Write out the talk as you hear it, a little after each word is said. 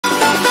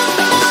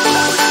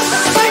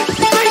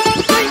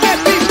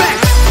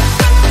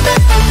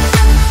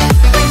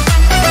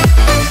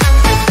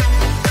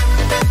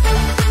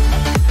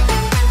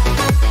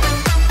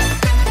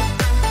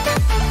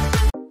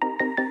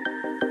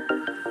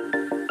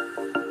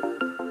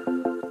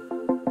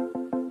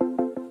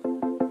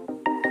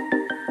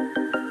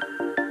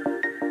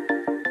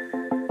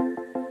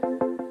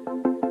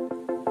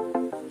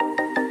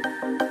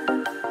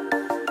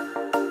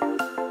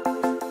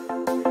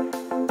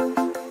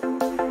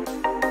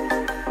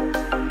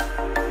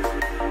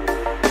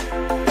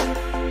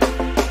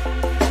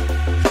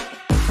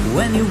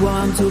When you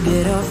want to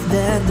get off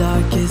the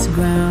darkest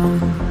ground,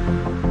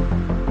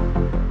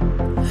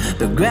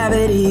 but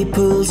gravity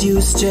pulls you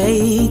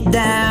straight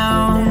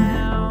down.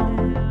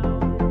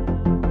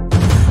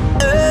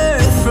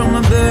 Earth from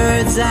a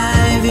bird's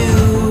eye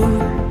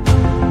view.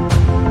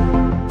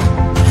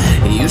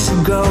 You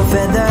should grow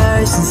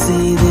feathers and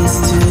see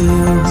this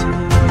too.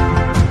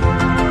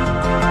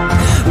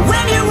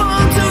 When you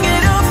want to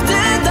get off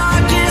the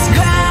darkest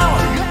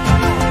ground,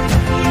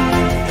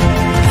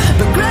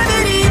 but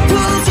gravity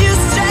pulls you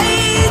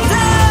straight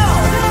down.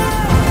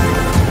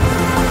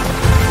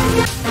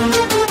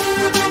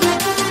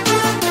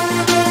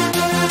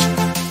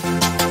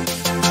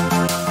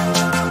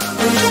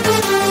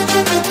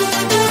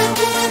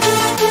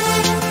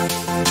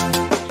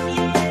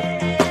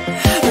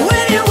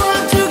 When you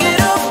want to get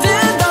off the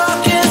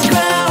darkest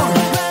ground,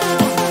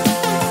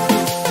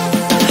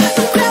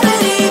 but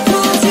gravity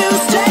pulls you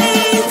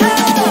straight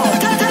down.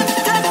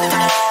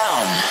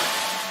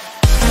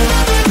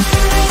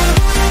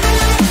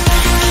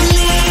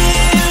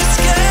 Clear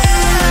sky.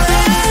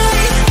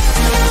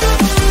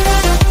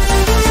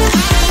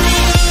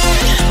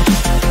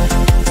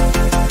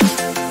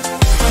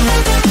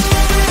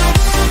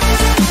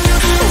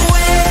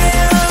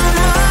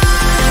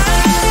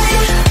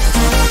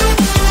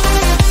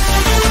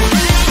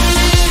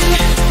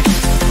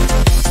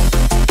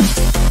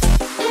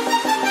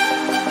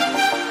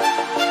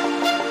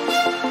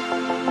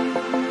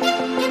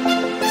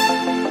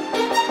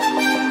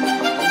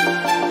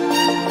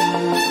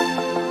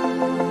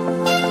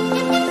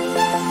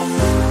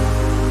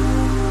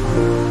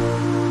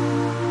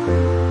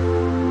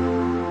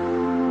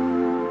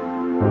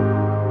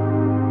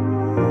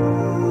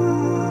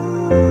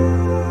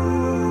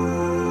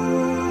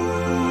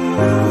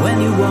 When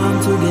you want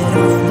to get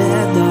off the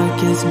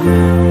darkest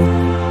ground,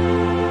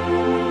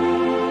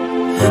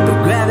 but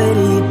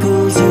gravity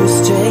pulls you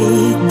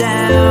straight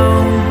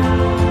down.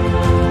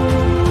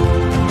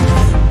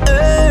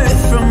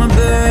 Earth from a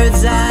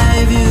bird's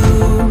eye view.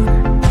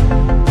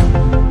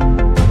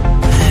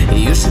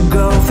 You should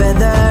grow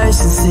feathers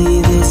and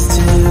see this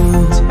too.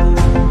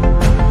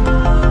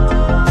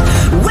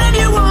 When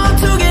you want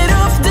to get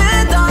off the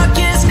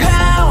darkest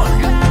ground,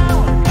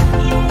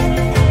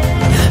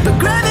 but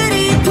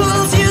gravity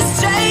pulls you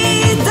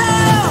straight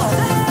down.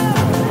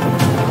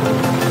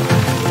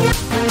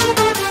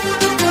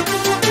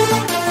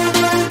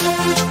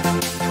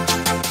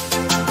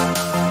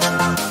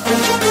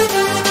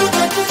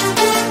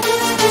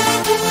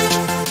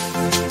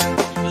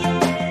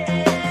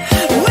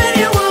 When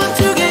you want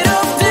to get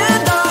off the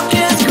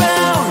darkest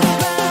ground,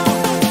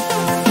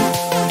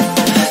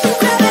 but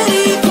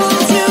gravity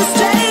pulls you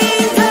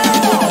straight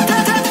down.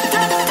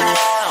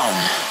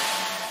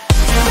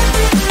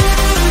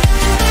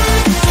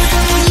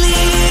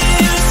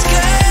 Clear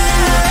sky.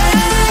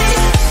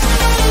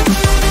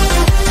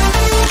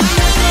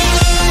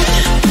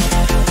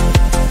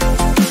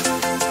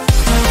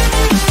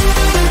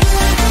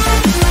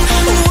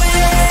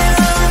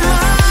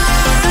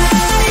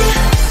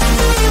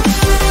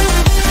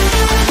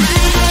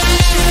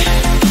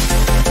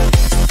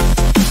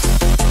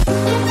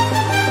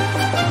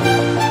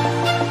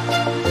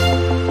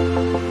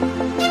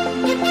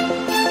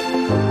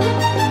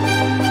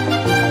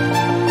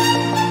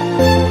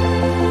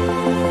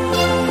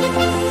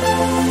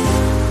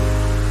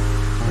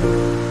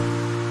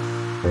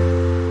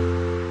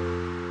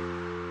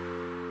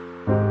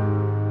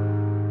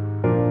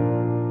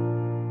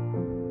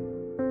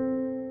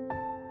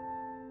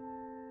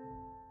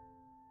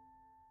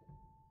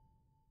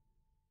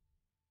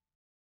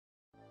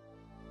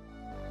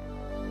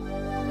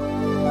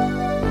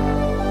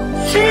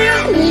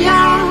 Fill me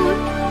out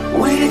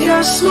with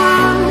your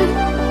smile.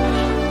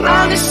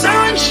 Now the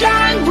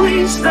sunshine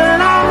brings the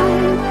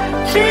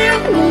light. Fill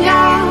me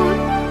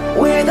out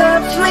with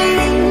a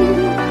flame.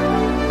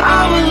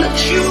 I will let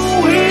you